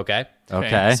 Okay?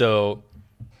 Okay. So,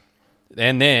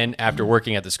 and then after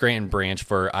working at the Scranton branch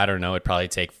for, I don't know, it'd probably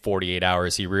take 48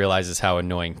 hours, he realizes how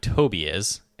annoying Toby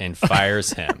is and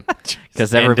fires him.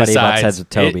 Because everybody butts heads with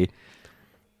Toby.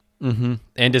 And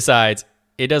decides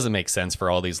it doesn't make sense for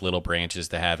all these little branches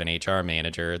to have an HR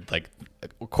manager. Like,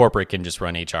 corporate can just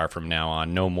run HR from now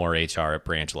on. No more HR at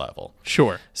branch level.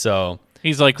 Sure. So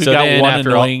He's like, we So got then one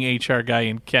after annoying HR guy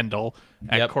in Kendall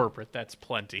at Yep. corporate. That's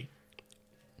plenty.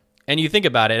 and you think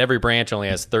about it, every branch only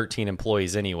has 13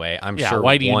 employees anyway. I'm Yeah. sure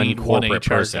Why do you one need one corporate HR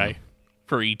person. guy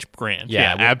for each branch? Yeah,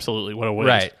 Yeah, well, absolutely. What a waste.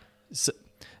 Right.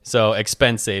 So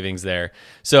expense savings there.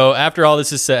 So after all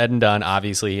this is said and done,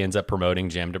 obviously he ends up promoting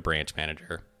Jim to branch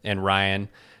manager. And Ryan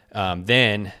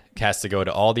then has to go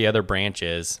to all the other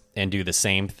branches and do the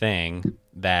same thing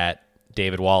that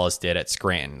David Wallace did at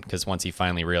Scranton. Because once he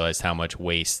finally realized how much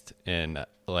waste and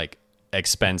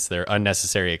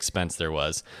unnecessary expense there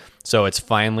was. So it's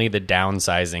finally the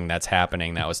downsizing that's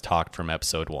happening that was talked from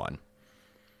episode 1.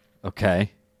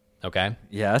 Okay. Okay?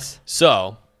 Yes.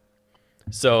 So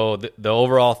the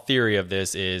overall theory of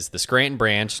this is the Scranton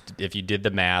branch, if you did the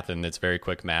math, and it's very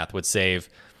quick math, would save,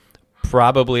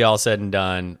 probably all said and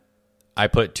done, I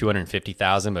put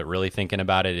 $250,000, but really thinking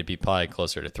about it, it'd be probably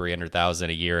closer to $300,000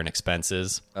 a year in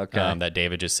expenses. Okay. That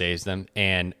David just saves them,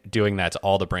 and doing that to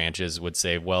all the branches would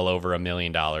save well over $1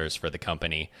 million for the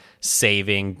company,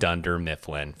 saving Dunder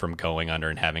Mifflin from going under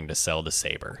and having to sell the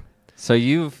Sabre. So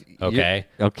Okay.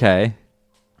 Okay.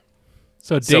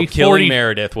 So So day killing 40.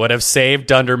 Meredith would have saved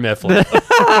Dunder Mifflin.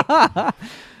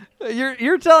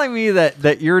 You're telling me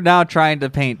that you're now trying to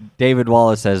paint David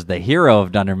Wallace as the hero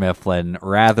of Dunder Mifflin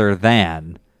rather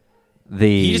than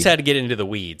the. He just had to get into the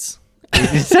weeds. He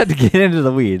just had to get into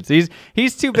the weeds.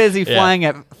 He's too busy flying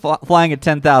at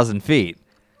 10,000 feet.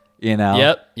 You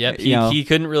know. Yep. You know. He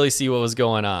couldn't really see what was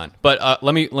going on. But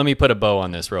let me put a bow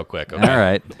on this real quick. Okay? All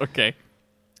right. Okay.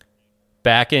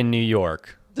 Back in New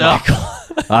York.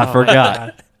 I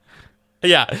forgot.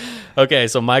 Yeah. Okay.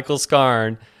 So Michael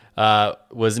Scarn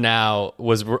was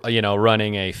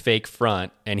running a fake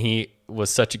front, and he was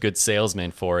such a good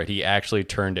salesman for it. He actually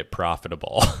turned it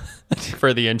profitable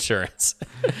for the insurance.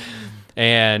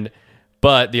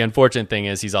 But the unfortunate thing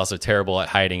is he's also terrible at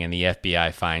hiding, and the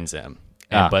FBI finds him.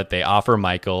 But they offer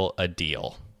Michael a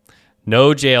deal.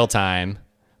 No jail time,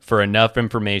 for enough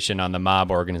information on the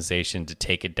mob organization to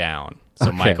take it down.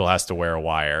 So Michael has to wear a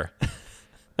wire.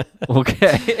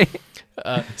 Okay.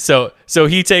 So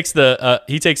he takes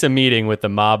a meeting with the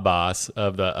mob boss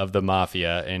of the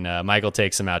mafia, and Michael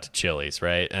takes him out to Chili's,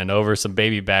 right? And over some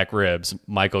baby back ribs,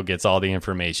 Michael gets all the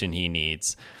information he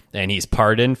needs, and he's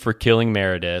pardoned for killing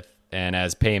Meredith. And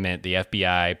as payment, the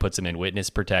FBI puts him in witness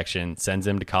protection, sends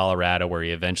him to Colorado, where he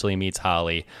eventually meets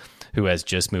Holly, who has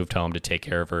just moved home to take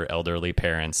care of her elderly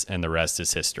parents, and the rest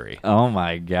is history. Oh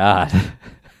my God.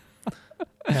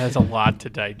 That's a lot to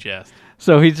digest.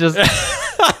 So he's just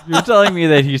you're telling me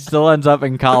that he still ends up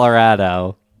in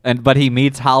Colorado, but he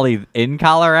meets Holly in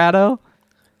Colorado?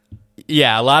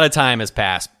 Yeah, a lot of time has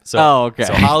passed. So, okay.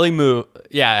 So Holly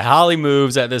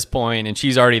moves at this point, and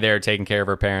she's already there taking care of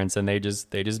her parents, and they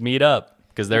just meet up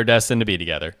because they're destined to be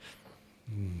together.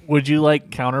 Would you like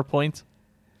counterpoints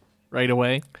right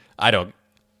away? I don't.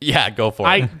 Yeah, go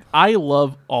for it. I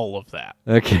love all of that.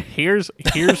 Okay. Here's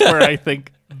where I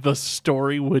think the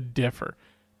story would differ.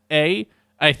 I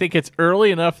think it's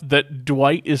early enough that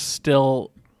Dwight is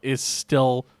still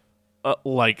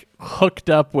like hooked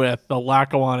up with the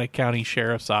Lackawanna County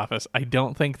Sheriff's Office. I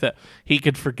don't think that he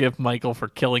could forgive Michael for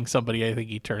killing somebody. I think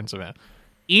he turns him in.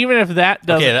 Even if that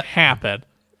doesn't happen,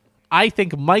 I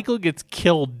think Michael gets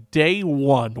killed day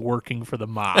one working for the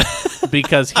mob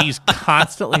because he's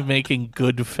constantly making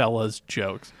Goodfellas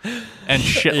jokes and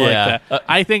shit like that.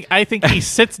 I think he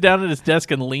sits down at his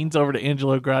desk and leans over to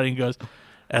Angelo Grotti and goes,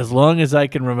 "As long as I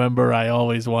can remember, I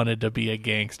always wanted to be a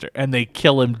gangster." And they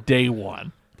kill him day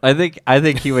one. I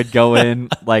think he would go in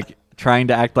like trying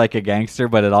to act like a gangster,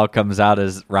 but it all comes out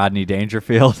as Rodney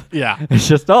Dangerfield. Yeah. It's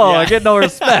just, I get no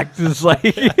respect. It's like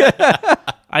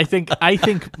I think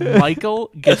Michael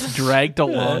gets dragged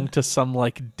along to some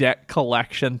like debt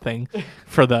collection thing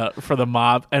for the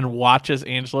mob and watches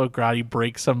Angelo Grotti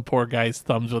break some poor guy's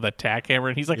thumbs with a tack hammer,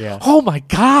 and he's like, "Oh my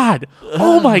God!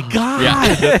 Oh my God!"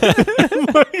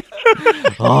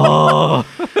 Oh.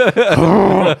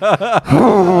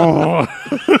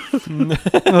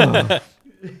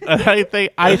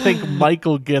 I think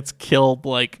Michael gets killed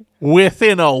like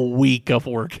within a week of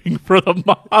working for the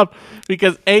mob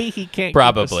because A, he can't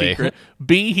probably keep a secret.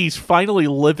 B, he's finally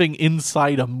living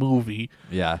inside a movie.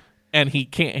 Yeah. And he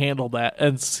can't handle that.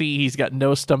 And C, he's got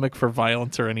no stomach for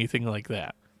violence or anything like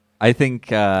that. I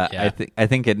think I think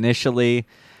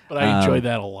but I enjoy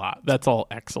that a lot. That's all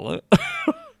excellent.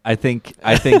 I think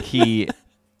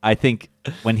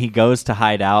when he goes to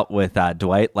hide out with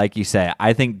Dwight, like you say,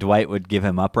 I think Dwight would give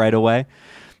him up right away,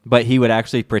 but he would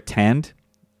actually pretend,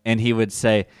 and he would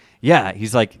say, "Yeah,"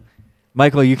 he's like,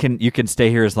 "Michael, you can stay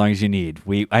here as long as you need.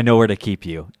 I know where to keep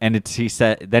you." And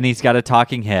then he's got a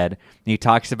talking head, and he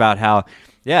talks about how,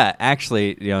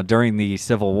 actually, during the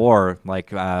Civil War,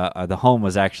 like the home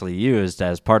was actually used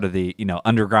as part of the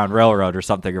Underground Railroad or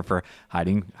something, or for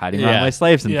hiding runaway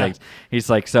slaves and things. He's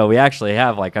like, so we actually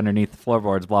have like underneath the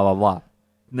floorboards, blah blah blah.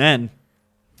 And then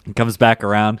he comes back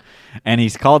around, and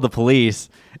he's called the police,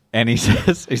 and he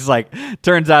says, he's like,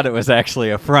 turns out it was actually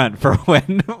a front for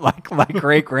when my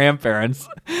great grandparents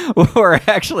were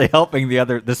actually helping the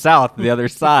other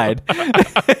side.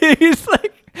 He's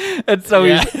like. And so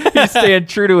he's staying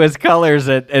true to his colors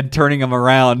and turning him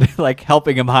around, like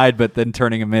helping him hide, but then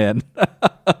turning him in.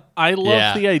 I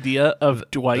love the idea of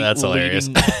Dwight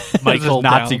leading Michael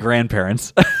Nazi down.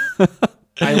 grandparents.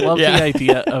 I love the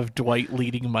idea of Dwight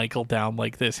leading Michael down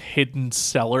like this hidden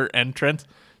cellar entrance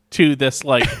to this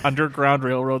like underground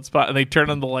railroad spot, and they turn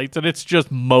on the lights, and it's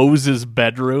just Moses'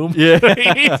 bedroom. Yeah,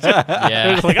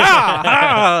 It's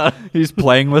like he's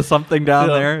playing with something down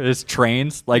there. His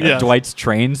trains, like Dwight's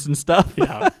trains and stuff.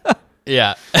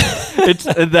 Yeah.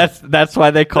 That's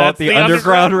why they call it the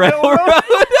Underground Railroad.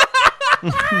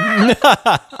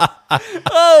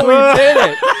 Oh, we did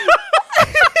it.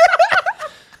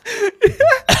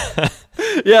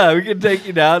 Yeah, we can take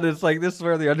you down. It's like, this is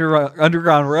where the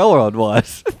Underground Railroad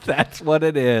was. That's what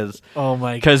it is. Oh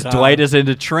my god! Because Dwight is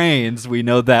into trains. We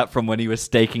know that from when he was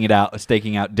staking out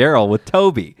Daryl with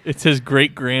Toby. It's his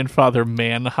great grandfather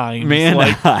Mannheim's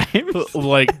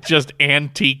like just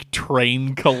antique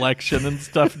train collection and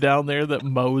stuff down there that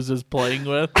Mose is playing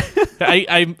with.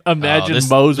 I imagine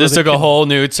Mose. This took a whole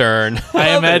new turn.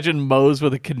 I imagine Mose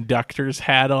with a conductor's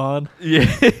hat on. Yeah.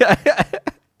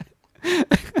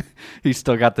 He's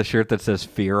still got the shirt that says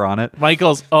 "Fear" on it.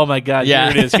 Michael's. Oh my god! Here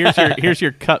it is. Here's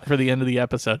your cut for the end of the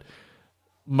episode.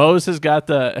 Mose has got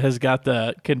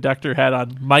the conductor hat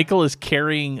on. Michael is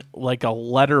carrying like a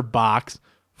letter box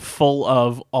full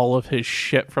of all of his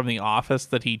shit from the office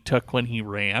that he took when he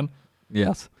ran.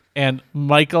 Yes. And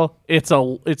Michael, it's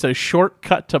a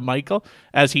shortcut to Michael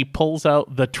as he pulls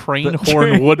out the train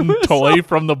horn wooden toy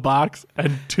from the box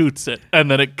and toots it, and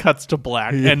then it cuts to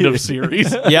black. End of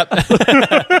series. Yep.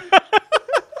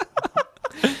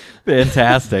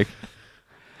 Fantastic.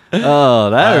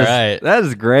 Oh, that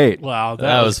is great. Wow,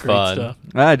 That was was great fun. stuff.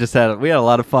 We had a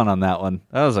lot of fun on that one.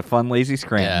 That was a fun Lazy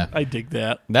Scranton. Yeah. I dig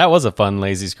that. That was a fun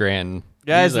Lazy Scranton.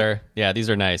 Guys- These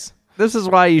are nice. This is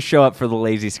why you show up for the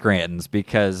Lazy Scrantons,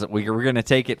 because we're going to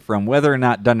take it from whether or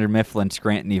not Dunder Mifflin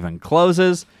Scranton even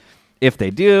closes, if they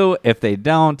do, if they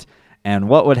don't, and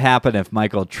what would happen if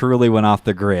Michael truly went off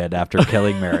the grid after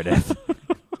killing Meredith.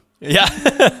 Yeah.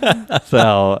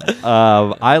 So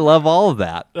I love all of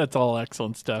that. That's all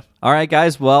excellent stuff. All right,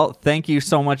 guys. Well, thank you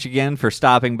so much again for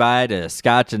stopping by to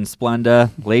Scotch and Splenda,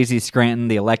 Lazy Scranton,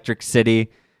 the Electric City.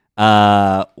 We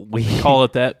Call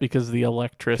it that because of the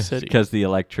electricity. because the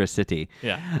electricity.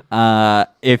 Yeah.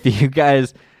 If you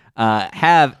guys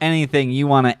have anything you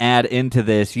want to add into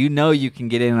this, you can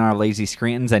get in our Lazy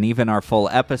Scrantons and even our full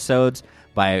episodes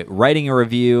by writing a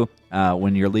review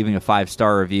when you're leaving a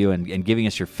 5-star review and giving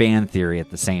us your fan theory at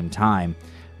the same time.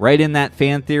 Write in that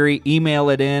fan theory,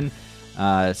 email it in,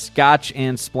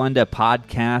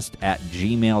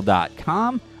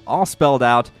 scotchandsplendapodcast@gmail.com, all spelled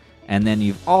out. And then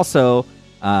you've also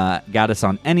got us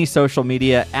on any social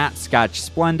media at Scotch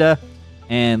Splenda.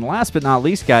 And last but not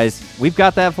least, guys, we've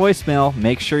got that voicemail.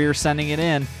 Make sure you're sending it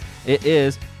in. It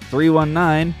is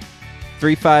 319-359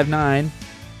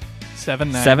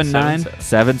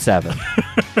 7977.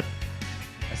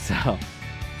 So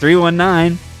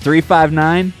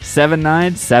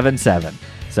 319-359-7977.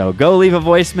 So go leave a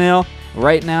voicemail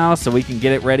right now so we can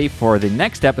get it ready for the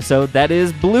next episode. That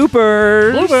is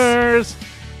bloopers. Bloopers.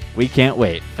 We can't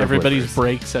wait. for Everybody's bloopers.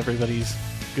 breaks, everybody's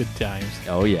good times.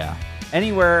 Oh, yeah.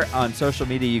 Anywhere on social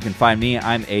media you can find me.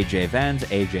 I'm AJ Venz,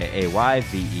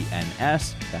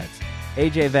 AJAYVENS. That's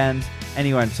AJ Venz.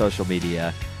 Anywhere on social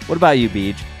media. What about you,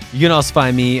 Beej? You can also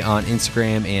find me on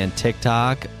Instagram and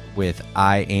TikTok with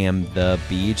I Am The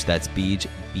Beej. That's Beej,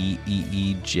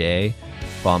 BEEJ.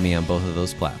 Follow me on both of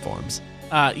those platforms.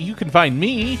 You can find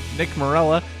me, Nick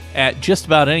Morella, at just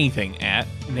about anything at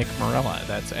Nick Morella.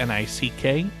 That's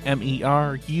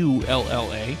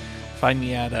NICKMERULLA. Find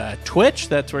me at Twitch.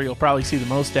 That's where you'll probably see the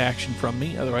most action from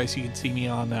me. Otherwise, you can see me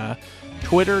on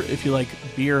Twitter if you like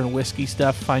beer and whiskey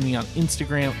stuff. Find me on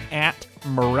Instagram at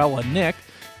Morella Nick.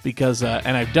 Because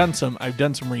and I've done some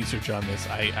research on this.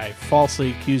 I falsely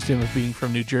accused him of being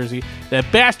from New Jersey.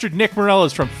 That bastard Nick Morella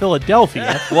is from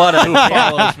Philadelphia. Who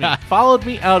followed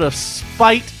me out of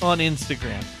spite on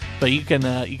Instagram. But you can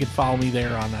follow me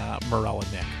there on Morella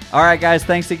Nick. All right, guys.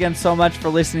 Thanks again so much for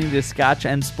listening to Scotch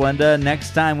and Splenda.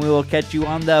 Next time we will catch you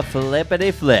on the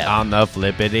flippity flip. On the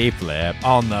flippity flip.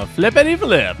 On the flippity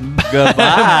flip.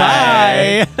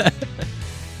 Goodbye. Bye.